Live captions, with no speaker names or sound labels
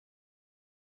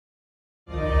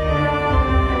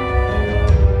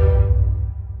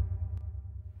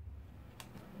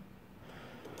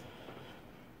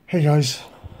Hey guys,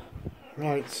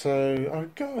 right, so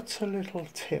I've got a little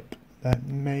tip that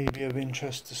may be of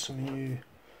interest to some of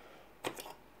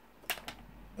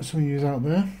you out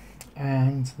there,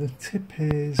 and the tip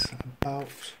is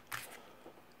about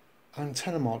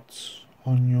antenna mods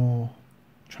on your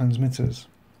transmitters.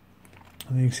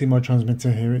 And you can see my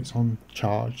transmitter here, it's on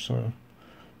charge, so I'm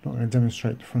not going to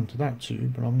demonstrate the front of that to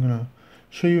you, but I'm going to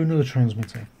show you another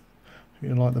transmitter. If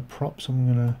you like the props,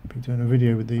 I'm going to be doing a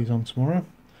video with these on tomorrow.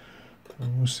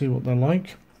 And we'll see what they're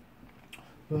like.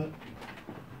 But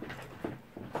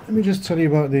let me just tell you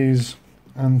about these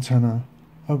antenna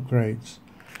upgrades.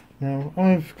 Now,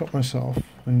 I've got myself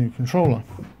a new controller,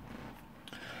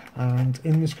 and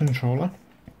in this controller,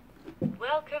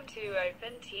 welcome to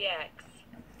OpenTX.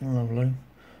 Lovely.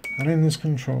 And in this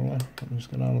controller, let me just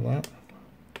get out of that,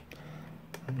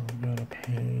 and I'll go to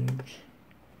page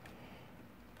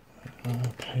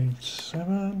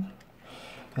 7.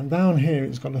 And down here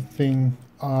it's got a thing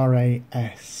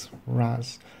RAS,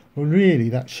 RAS. Well, really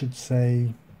that should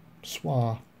say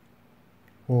SWR,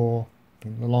 or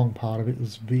the long part of it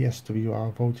is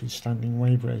VSWR, voltage standing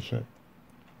wave ratio.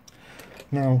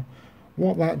 Now,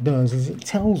 what that does is it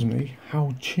tells me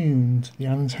how tuned the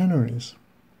antenna is.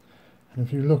 And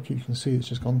if you look, you can see it's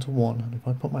just gone to 1. And if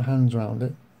I put my hands around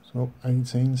it, so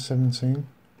 18, 17.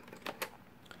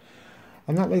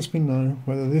 And that lets me know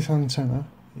whether this antenna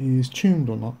is tuned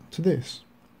or not to this,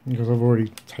 because I've already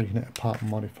taken it apart and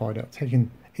modified it. I've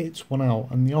taken its one out,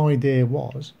 and the idea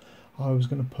was I was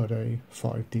going to put a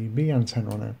 5 dB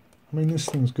antenna on it. I mean, this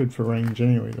thing's good for range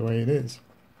anyway, the way it is.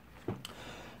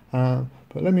 But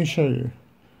let me show you.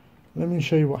 Let me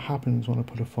show you what happens when I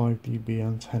put a 5 dB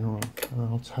antenna on, and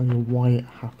I'll tell you why it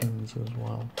happens as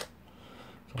well.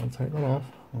 So I'll take that off.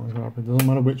 It doesn't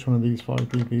matter which one of these 5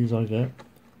 dBs I get.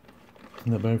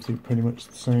 And they both do pretty much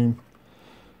the same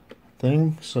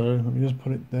thing, so let me just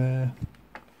put it there,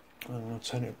 and I'll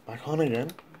turn it back on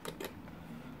again.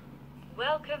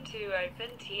 Welcome to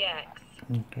OpenTX.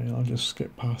 Okay, I'll just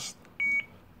skip past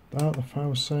that, the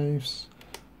file saves,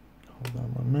 hold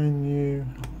down my menu,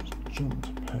 let's jump to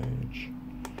page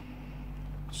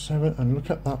 7, and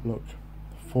look at that, look,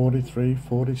 43,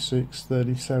 46,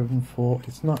 37, 4,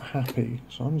 it's not happy,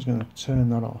 so I'm just going to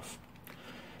turn that off.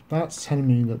 That's telling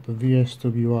me that the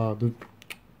VSWR, the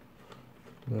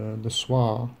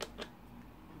SWR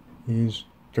is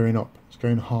going up, it's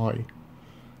going high,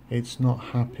 it's not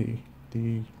happy.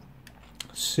 The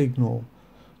signal,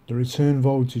 the return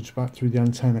voltage back through the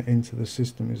antenna into the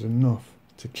system is enough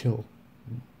to kill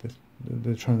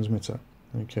the transmitter,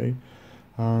 okay?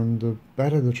 And the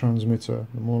better the transmitter,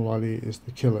 the more likely it is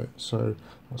to kill it, so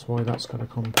that's why that's going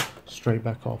to come straight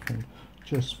back off. And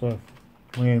just for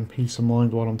my own peace of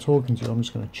mind while I'm talking to you, I'm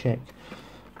just going to check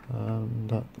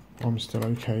that I'm still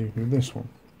okay with this one.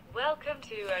 Welcome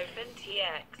to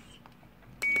OpenTX.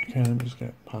 Okay, let me just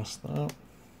get past that.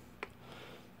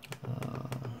 Go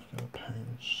to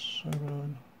page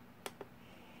 7.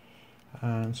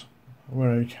 And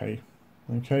we're okay.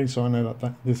 Okay, so I know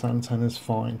that this antenna is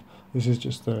fine. This is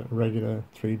just a regular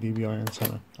 3 dBi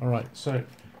antenna. Alright, so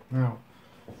now,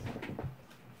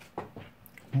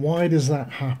 why does that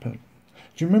happen?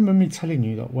 Do you remember me telling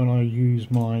you that when I use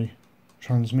my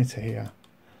transmitter here,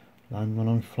 and when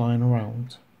I'm flying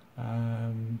around,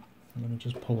 let me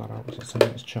just pull that out because I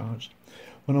think it's charged.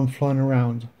 When I'm flying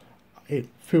around, it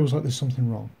feels like there's something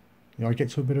wrong. You know, I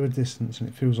get to a bit of a distance and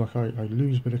it feels like I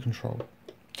lose a bit of control.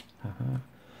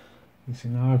 You see,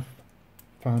 now I've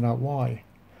found out why.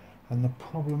 And the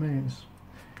problem is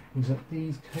that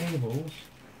these cables,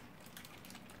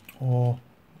 or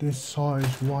this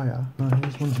size wire,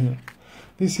 here's one here.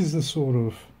 This is the sort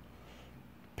of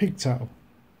pigtail.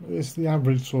 It's the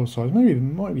average sort of size. Maybe it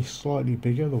might be slightly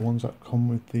bigger, the ones that come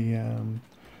with the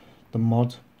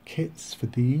mod kits for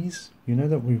these. You know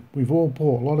that we've all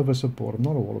bought, a lot of us have bought them,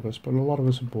 not all of us, but a lot of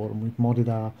us have bought them. We've modded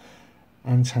our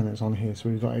antennas on here, so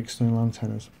we've got external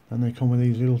antennas, and they come with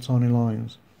these little tiny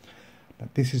lines.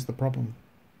 But this is the problem,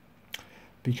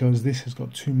 because this has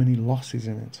got too many losses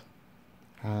in it,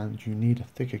 and you need a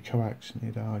thicker coax. You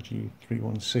need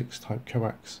RG316 type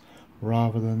coax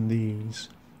rather than these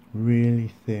really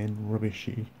thin,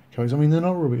 rubbishy coax. I mean, they're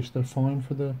not rubbish, they're fine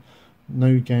for the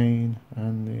no gain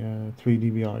and the 3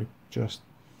 dBi, just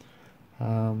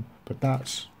but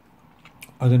that's,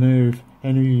 I don't know if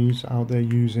any of you out there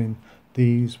using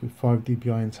these with 5 dBi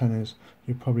antennas,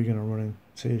 you're probably going to run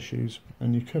into issues,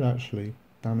 and you could actually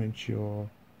damage your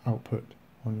output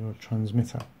on your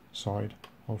transmitter side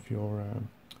of your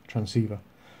transceiver,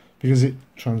 because it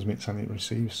transmits and it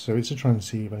receives, so it's a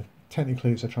transceiver.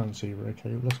 Technically it's a transceiver,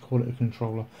 okay, let's call it a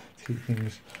controller to keep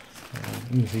things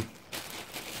easy.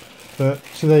 But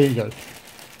so there you go.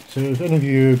 So if any of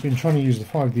you have been trying to use the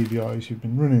 5 dBIs, you've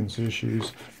been running into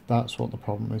issues, that's what the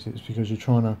problem is. It's because you're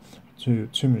trying to do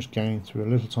too much gain through a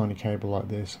little tiny cable like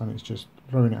this, and it's just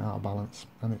throwing it out of balance,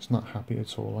 and it's not happy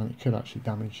at all, and it could actually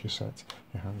damage your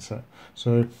handset.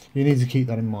 So you need to keep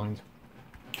that in mind.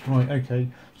 Right, okay,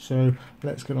 so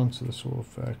let's get on to the sort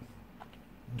of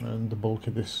and the bulk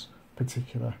of this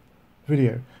particular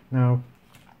video. Now,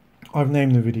 I've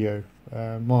named the video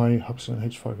my Hubsan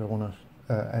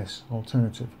H501S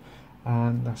alternative,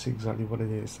 and that's exactly what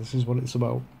it is. This is what it's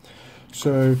about.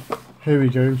 So here we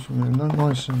go,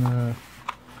 nice and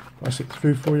I sit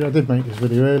through for you. I did make this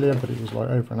video earlier, but it was like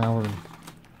over an hour, and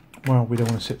well, we don't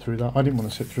want to sit through that. I didn't want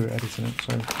to sit through editing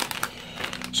it.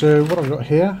 So what I've got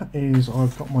here is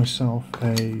I've got myself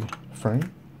a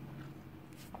frame,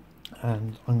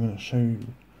 and I'm going to show you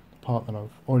the part that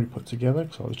I've already put together,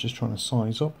 because I was just trying to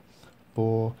size up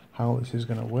for how this is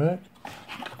going to work.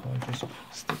 I'll just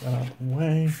stick that out of the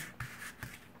way.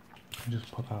 Just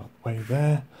put that way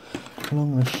there, and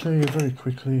I'm going to show you very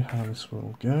quickly how this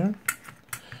will go.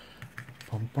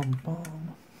 Bum, bum,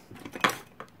 bum.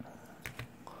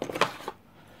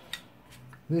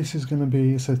 This is going to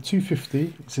be, it's a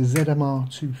 250, it's a ZMR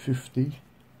 250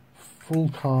 full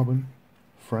carbon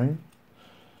frame,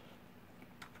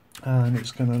 and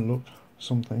it's going to look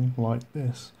something like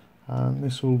this. And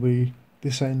this will be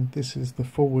this end, this is the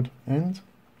forward end,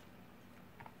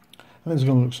 and it's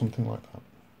going to look something like that.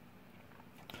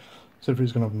 So if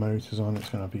it's going to have motors on, it's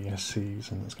going to have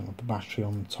ESCs, and it's going to have the battery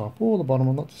on the top or the bottom.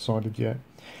 I'm not decided yet.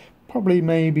 Probably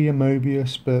maybe a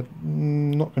Mobius, but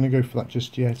not going to go for that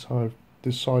just yet. I've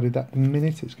decided at the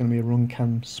minute it's going to be a run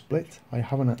cam split. I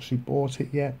haven't actually bought it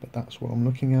yet, but that's what I'm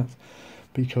looking at,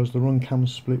 because the run cam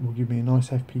split will give me a nice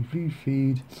FPV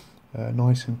feed,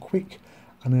 nice and quick,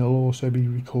 and it'll also be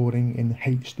recording in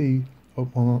HD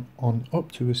on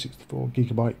up to a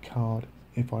 64GB card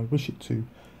if I wish it to.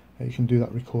 You can do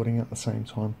that recording at the same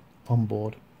time on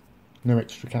board, no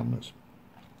extra cameras.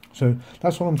 So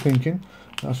that's what I'm thinking,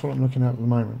 that's what I'm looking at the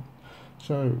moment.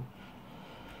 So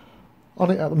on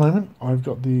it at the moment, I've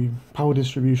got the power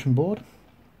distribution board.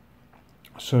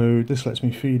 So this lets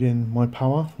me feed in my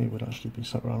power. It would actually be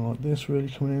sat around like this, really,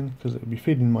 coming in, because it would be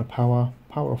feeding my power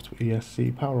off to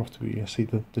ESC, power off to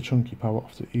ESC, the chunky power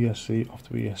off to ESC, off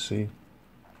to ESC.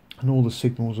 And all the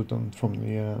signals are done from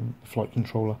the flight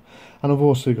controller. And I've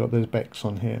also got those BECs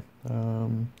on here,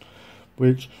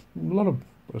 which a lot of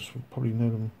us would probably know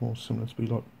them more similar to be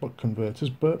like buck converters,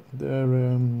 but they're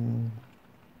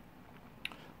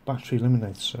battery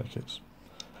eliminator circuits.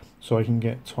 So I can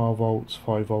get 12 volts,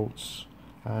 5 volts,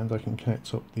 and I can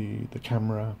connect up the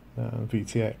camera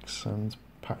VTX and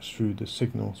patch through the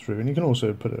signal through. And you can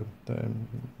also put a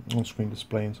on-screen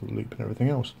display into the loop and everything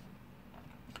else,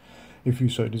 if you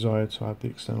so desire to have the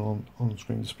external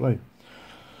on-screen display.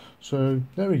 So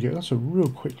there we go, that's a real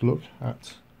quick look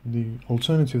at the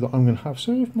alternative that I'm going to have.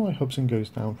 So if my Hubsan goes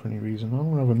down for any reason,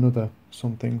 I'm going to have another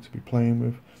something to be playing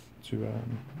with, to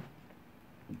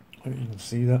you can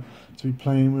see that, to be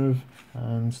playing with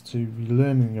and to be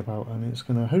learning about, and it's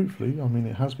going to hopefully, I mean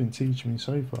it has been teaching me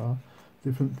so far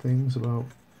different things about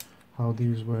how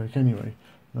these work anyway.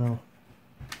 Now,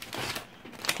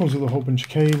 comes with a whole bunch of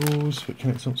cables that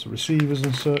connects up to receivers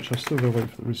and such. I've still got to wait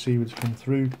for the receiver to come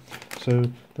through. So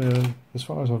as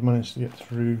far as I've managed to get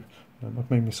through,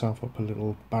 I've made myself up a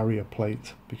little barrier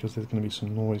plate, because there's going to be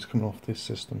some noise coming off this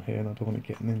system here, and I don't want it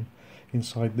getting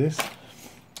inside this.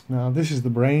 Now this is the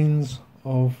brains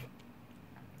of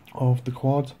the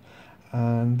quad,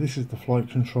 and this is the flight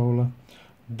controller.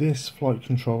 This flight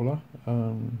controller,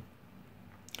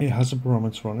 it has a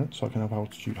barometer on it, so I can have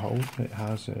altitude hold. It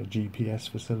has a GPS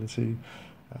facility.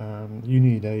 You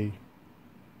need an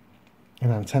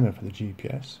antenna for the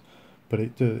GPS, but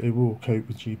it will cope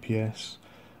with GPS.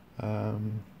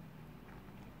 And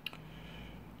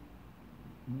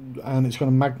it's got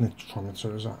a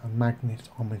magnetometer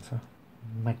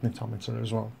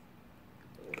as well.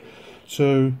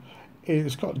 So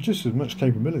it's got just as much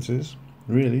capabilities,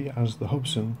 really, as the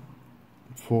Hubsan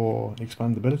for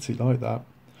expandability like that.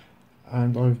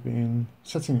 And I've been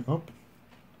setting it up.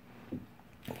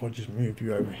 If I just move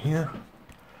you over here,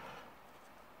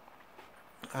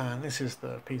 and this is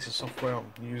the piece of software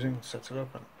I'm using to set it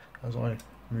up, and as I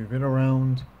move it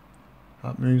around,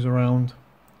 that moves around,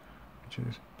 which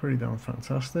is pretty damn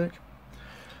fantastic.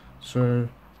 So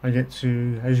I get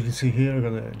to, as you can see here, I've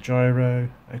got a gyro,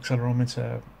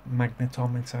 accelerometer,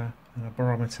 magnetometer, and a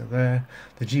barometer there.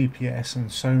 The GPS and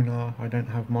sonar, I don't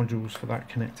have modules for that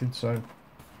connected, so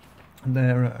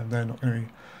they're not going to be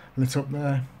lit up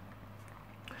there.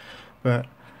 But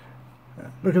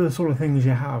Look at the sort of things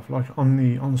you have, like on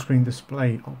the on-screen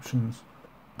display options.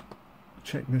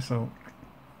 Check this out.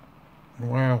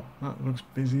 Wow, that looks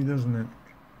busy, doesn't it?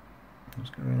 Let's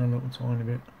go in a little tiny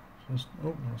bit. Just,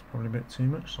 oh, that's probably a bit too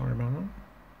much. Sorry about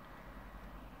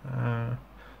that.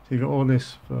 So you've got all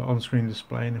this for on-screen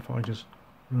display, and if I just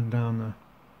run down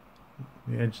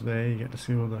the edge there, you get to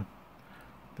see all the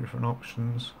different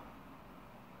options.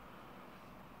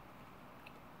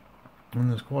 And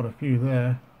there's quite a few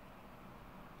there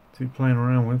to be playing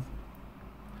around with.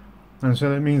 And so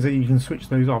that means that you can switch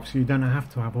those off, so you don't have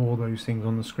to have all those things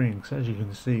on the screen, because as you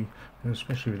can see,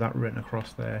 especially with that written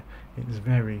across there, it's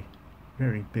very,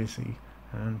 very busy,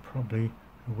 and probably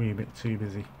a wee bit too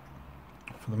busy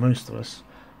for the most of us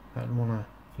that want to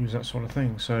use that sort of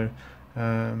thing. So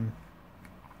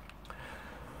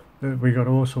we got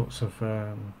all sorts of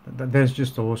there's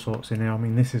just all sorts in there. I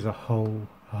mean, this is a whole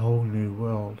new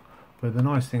world, but the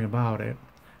nice thing about it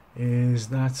is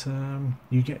that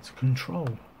you get to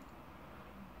control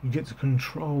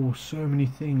so many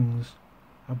things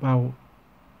about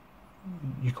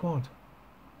your quad.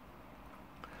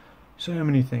 So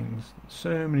many things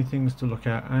to look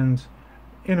at, and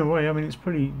in a way, I mean, it's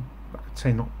pretty, I'd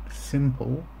say not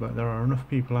simple, but there are enough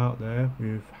people out there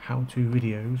with how-to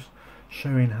videos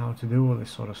showing how to do all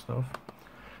this sort of stuff.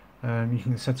 You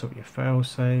can set up your fail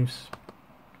safes.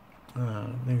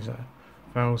 These are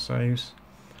fail safes.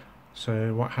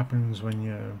 So what happens when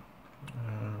your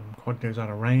quad goes out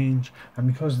of range? And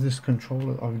because this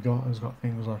controller that I've got has got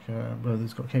things like well,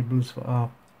 it's got cables for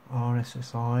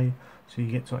RSSI, so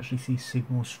you get to actually see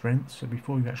signal strength. So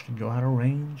before you actually go out of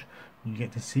range, you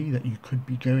get to see that you could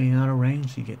be going out of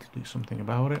range, so you get to do something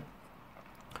about it.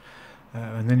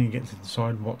 And then you get to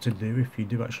decide what to do if you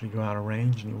do actually go out of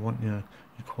range and you want your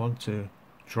quad to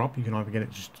drop. You can either get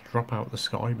it just to drop out the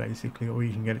sky basically, or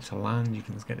you can get it to land. You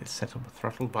can get it set up a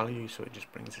throttle value so it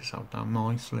just brings itself down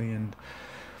nicely, and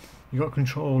you got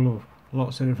control of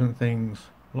lots of different things,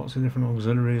 lots of different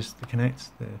auxiliaries to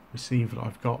connect. The receiver that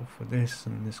I've got for this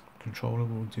and this controller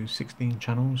will do 16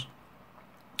 channels,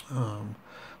 so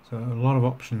a lot of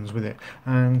options with it.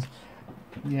 And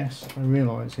yes, I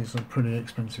realise it's a pretty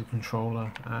expensive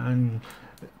controller,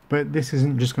 but this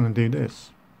isn't just going to do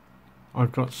this.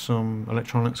 I've got some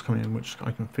electronics coming in which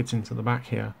I can fit into the back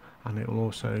here, and it will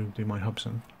also do my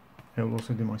Hubsan, it will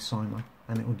also do my Cyma,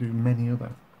 and it will do many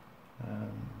other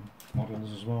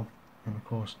models as well. And of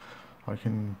course, I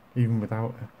can, even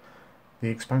without the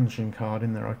expansion card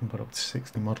in there, I can put up to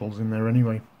 60 models in there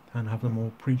anyway, and have them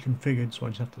all pre-configured, so I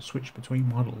just have to switch between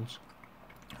models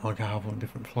like I have on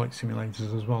different flight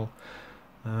simulators as well,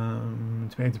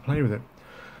 to be able to play with it.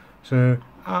 So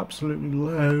absolutely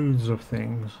loads of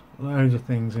things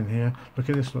in here. Look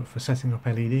at this, look, for setting up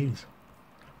LEDs.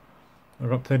 I've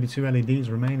got 32 LEDs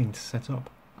remaining to set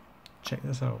up. Check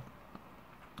this out.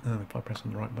 If I press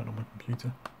on the right button on my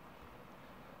computer.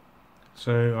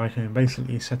 So I can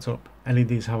basically set up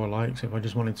LEDs how I like. So if I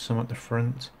just wanted some at the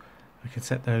front, I could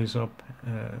set those up,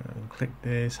 click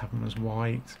this, have them as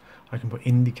white. I can put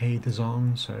indicators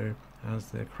on, so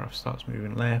as the craft starts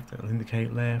moving left, it'll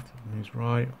indicate left. If it moves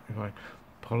right, if I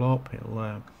pull up,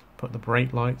 it'll put the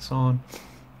brake lights on.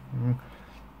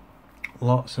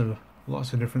 Lots of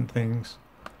different things.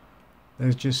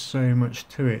 There's just so much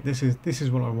to it. This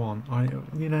is what I want.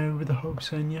 You know, with the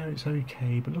Hubsan, yeah, it's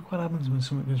okay, but look what happens when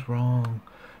something goes wrong.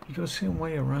 You've got to sit and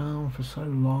wait around for so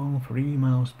long for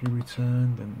emails to be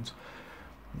returned, and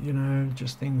you know,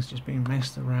 just things just being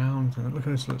messed around. And look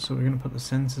at this, look, so we're going to put the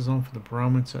sensors on for the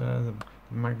barometer,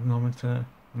 the magnetometer,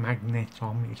 I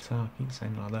keep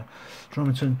saying like that,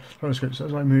 gyroscope. So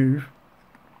as I move,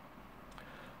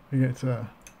 we get to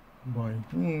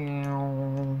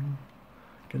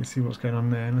get to see what's going on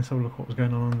there, and let's have a look what was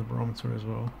going on the barometer as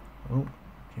well. Oh,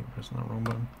 keep pressing that wrong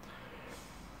button.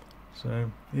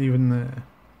 So even there,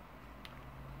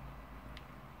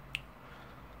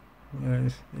 yeah,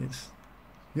 it's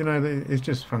you know, it's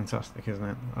just fantastic, isn't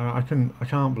it? I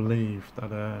can't believe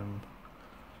that.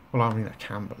 Well, I mean, I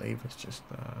can believe it's just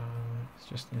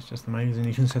amazing.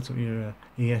 You can set up your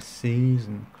ESCs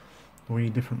and all your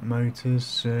different motors,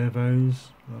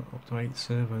 servos, up to 8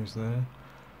 servos there.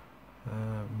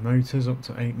 Motors up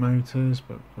to 8 motors,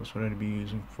 but of course we'll only be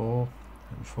using 4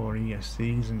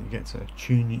 ESCs, and you get to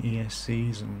tune your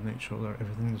ESCs and make sure that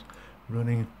everything's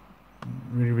running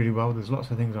really well. There's lots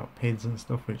of things like PIDs and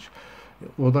stuff, which,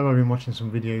 although I've been watching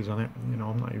some videos on it, you know,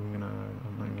 I'm not even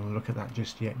gonna look at that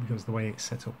just yet, because the way it's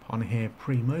set up on here,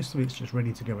 most of it's just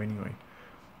ready to go anyway.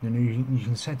 You know, you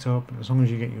can set up, and as long as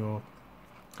you get your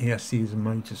ESCs and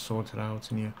motors sorted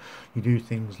out, and you do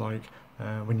things like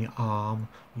when you arm,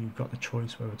 you've got the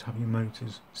choice whether to have your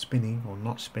motors spinning or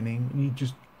not spinning. You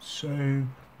just so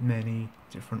many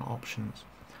different options,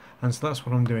 and so that's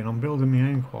what I'm doing. I'm building my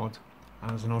own quad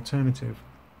as an alternative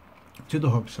to the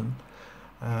Hubsan.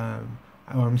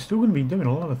 I'm still going to be doing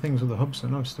a lot of things with the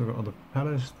Hubsan. I've still got other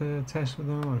propellers to test with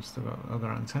them. I've still got other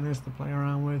antennas to play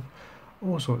around with,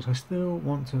 all sorts. I still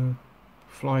want to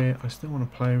fly it. I still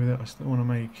want to play with it. I still want to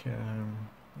make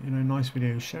nice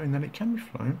videos showing that it can be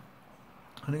flown,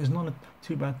 and it's not a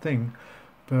too bad thing.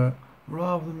 But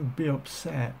rather than be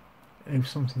upset if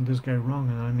something does go wrong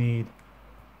and I need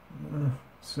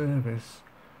service,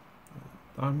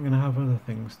 I'm going to have other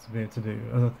things to be able to do,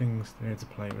 other things to be able to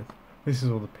play with. This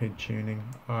is all the PID tuning.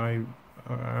 I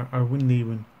wouldn't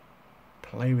even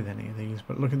play with any of these,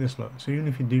 but look at this, look. So even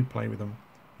if you do play with them,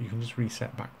 you can just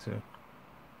reset back to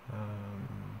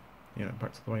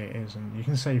back to the way it is, and you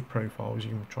can save profiles.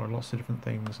 You can try lots of different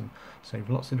things and save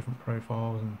lots of different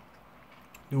profiles and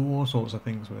do all sorts of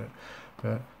things with it.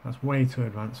 But that's way too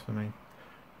advanced for me.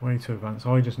 Way too advanced.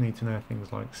 I just need to know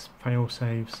things like fail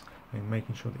safes and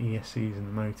making sure the ESCs and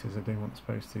the motors are doing what they're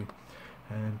supposed to,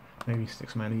 and maybe stick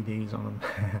some LEDs on them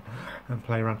and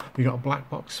play around. We got a black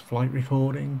box flight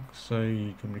recording, so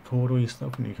you can record all your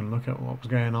stuff and you can look at what's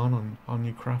going on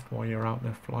your craft while you're out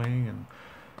there flying, and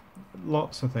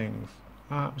lots of things,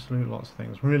 absolute lots of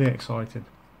things. Really excited,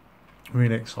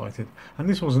 and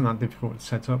this wasn't that difficult to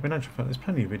set up. In actual fact, there's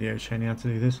plenty of videos showing you how to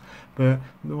do this, but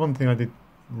the one thing I did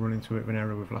run into an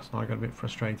error with last night, I got a bit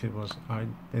frustrated, was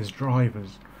there's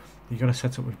drivers. You've got to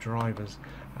set up with drivers,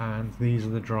 and these are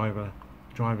the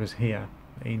drivers here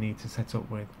that you need to set up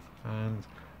with, and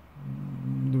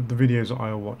the videos that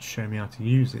I watched showing me how to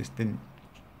use this didn't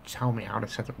tell me how to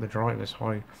set up the drivers. So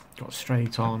I got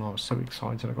straight on. I was so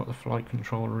excited. I got the flight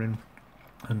controller in,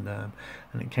 and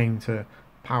it came to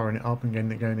powering it up and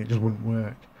getting it going, it just wouldn't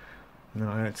work, and then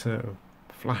I had to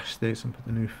flash this and put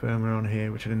the new firmware on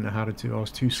here, which I didn't know how to do. I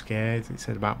was too scared. It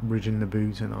said about bridging the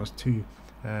boot, and I was too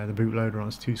the bootloader, I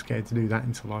was too scared to do that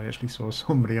until I actually saw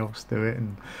somebody else do it,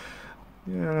 and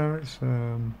it's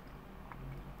but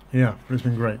it's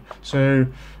been great. So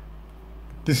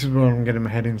this is what I'm getting my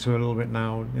head into a little bit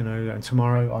now, and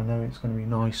tomorrow I know it's going to be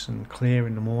nice and clear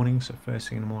in the morning, so first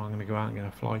thing in the morning I'm going to go out and get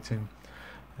a flight in,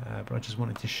 but I just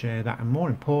wanted to share that, and more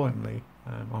importantly,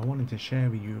 I wanted to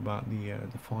share with you about the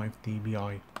 5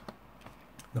 dBi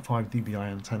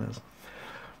antennas,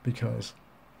 because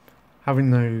having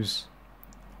those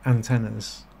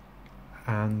antennas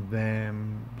and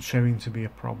them showing to be a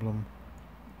problem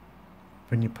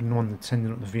when you're putting on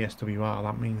sending up the VSWR,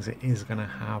 that means it is going to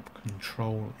have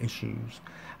control issues.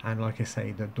 And like I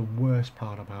say, the worst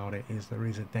part about it is there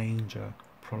is a danger,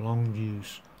 prolonged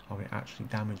use of it actually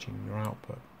damaging your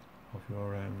output of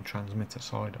your transmitter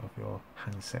side of your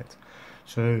handset.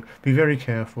 So be very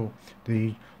careful.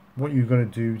 What you've got to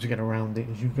do to get around it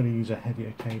is you've got to use a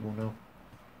heavier cable. Now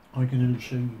I can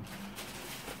show you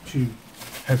 2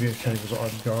 heavier cables that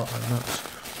I've got, and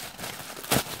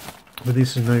but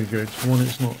this is no good. One,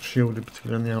 it's not shielded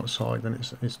particularly on the outside, and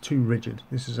it's too rigid.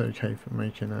 This is okay for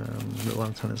making little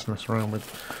antennas to mess around with,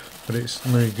 but it's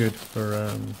no good for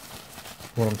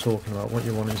what I'm talking about. What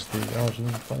you want is the I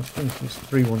think it's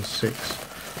 316,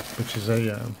 which is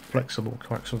a flexible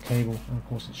coaxial cable, and of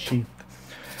course it's sheathed.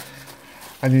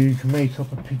 And then you can make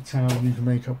up a pigtail, you can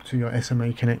make up to your SMA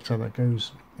connector that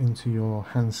goes into your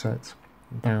handset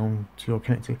down to your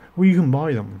connector. Well, you can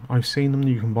buy them. I've seen them.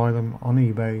 You can buy them on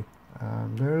eBay.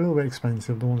 They're a little bit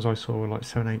expensive. The ones I saw were like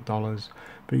 $7-8,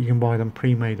 but you can buy them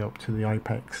pre-made up to the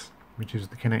IPEX, which is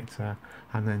the connector,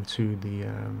 and then to the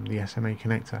SMA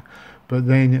connector. But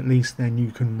then at least then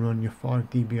you can run your 5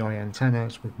 dBi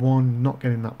antennas with one, not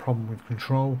getting that problem with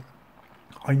control.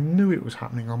 I knew it was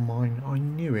happening on mine. I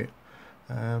knew it,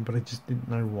 but I just didn't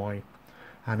know why.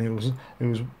 And it was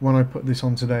when I put this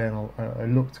on today, and I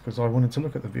looked, because I wanted to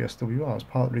look at the VSWR. It's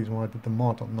part of the reason why I did the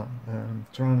mod on that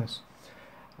Tyrannus.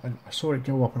 And I saw it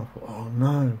go up, and I thought, oh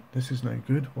no, this is no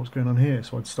good. What's going on here?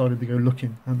 So I started to go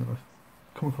looking, and I've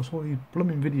come across all these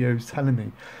blooming videos telling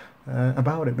me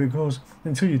about it. Because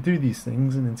until you do these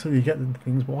things, and until you get the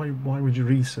things, why would you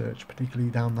research, particularly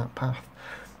down that path?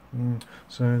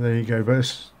 So there you go. But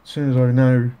as soon as I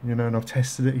know, and I've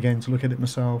tested it again to look at it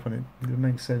myself, and it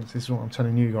makes sense. This is what I'm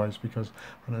telling you guys, because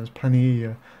I know there's plenty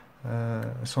of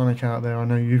Sonic out there. I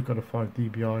know you've got a 5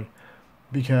 dBi.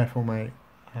 Be careful, mate.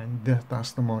 And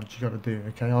that's the mod you got to do.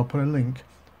 Okay, I'll put a link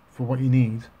for what you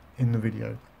need in the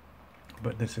video,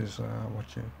 but this is what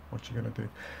you're gonna do.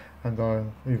 And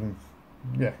and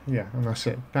that's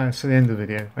it. That's the end of the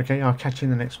video. Okay, I'll catch you in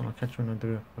the next one. I'll catch you when I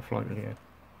do a flight video.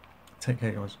 Take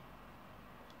care, guys.